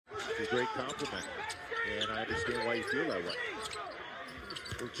a great compliment, and I understand why you feel that way.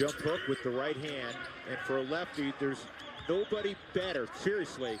 We'll jump hook with the right hand, and for a lefty, there's nobody better.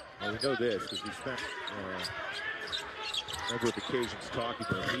 Seriously, well, we know this because we spent a number of occasions talking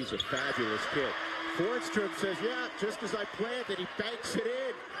to him. He's a fabulous kid. Forsstrom says, yeah, just as I planned, and he banks it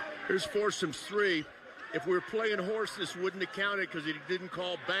in. Here's Forstrom's three. If we were playing horse, this wouldn't have counted because he didn't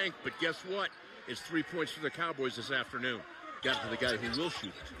call bank. But guess what? It's 3 points for the Cowboys this afternoon. Got it to the guy who will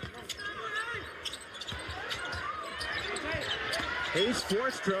shoot it. Here's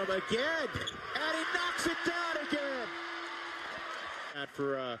Forsstrom again, and he knocks it down again. Not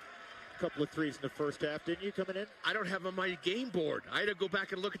for a couple of threes in the first half, didn't you, coming in? I don't have on my game board. I had to go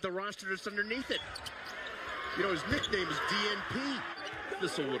back and look at the roster that's underneath it. You know, his nickname is DNP.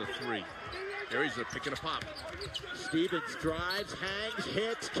 Thistlewood a three. There he's picking a pop. Stevens drives, hangs,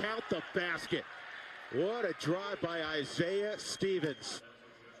 hits, count the basket. What a drive by Isaiah Stevens.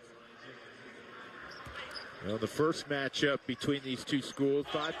 Well, the first matchup between these two schools,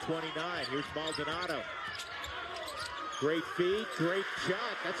 5:29. Here's Maldonado. Great feed, great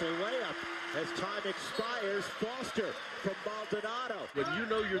shot. That's a layup. As time expires, Foster from Maldonado. When you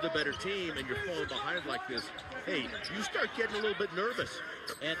know you're the better team and you're falling behind like this, hey, you start getting a little bit nervous.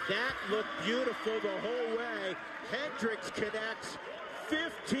 And that looked beautiful the whole way. Hendricks connects.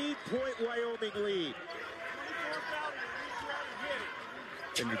 15-point Wyoming lead.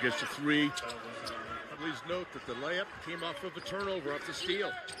 Hendricks gets a three. Please note that the layup came off of a turnover, off the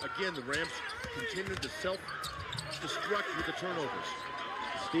steal. Again, the Rams continue to self-destruct with the turnovers.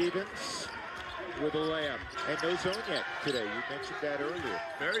 Stevens with a layup. And no zone yet today. You mentioned that earlier.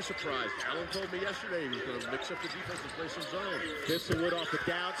 Very surprised. Alan told me yesterday he was going to mix up the defense and play some zone. Thistlewood off the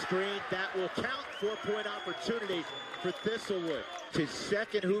down screen. That will count. 4-point opportunity for Thistlewood. His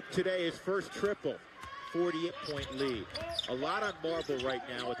second hoop today, his first triple. 48-point lead. A lot on marble right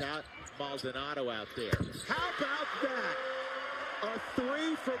now without Maldonado out there. How about that? A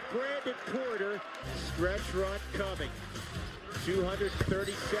three from Brandon Porter. Stretch run coming.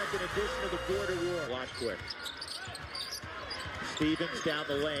 232nd edition of the Border War. Watch quick. Stevens down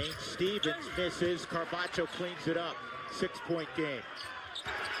the lane. Stevens misses. Carbacho cleans it up. 6-point game.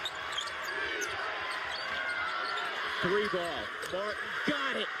 Three ball. Martin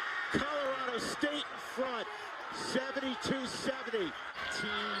got it. Colorado State in front. 72-70.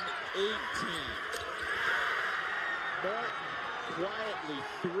 Team 18. Martin quietly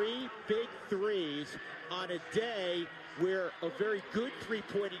 3 big threes on a day where a very good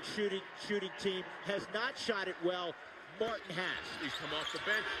three-point shooting team has not shot it well. Martin has. He's come off the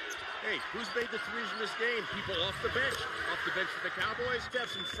bench. Hey, who's made the threes in this game? People off the bench. Off the bench for the Cowboys. They have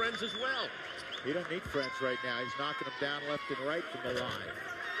some friends as well. He don't need friends right now. He's knocking them down left and right from the line.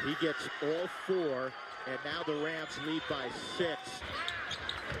 He gets all four, and now the Rams lead by 6.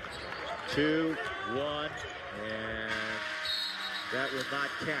 2-1, and that will not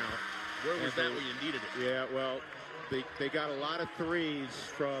count. Where was that when you needed it? Yeah, well, they got a lot of threes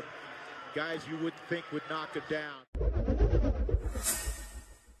from guys you wouldn't think would knock them down.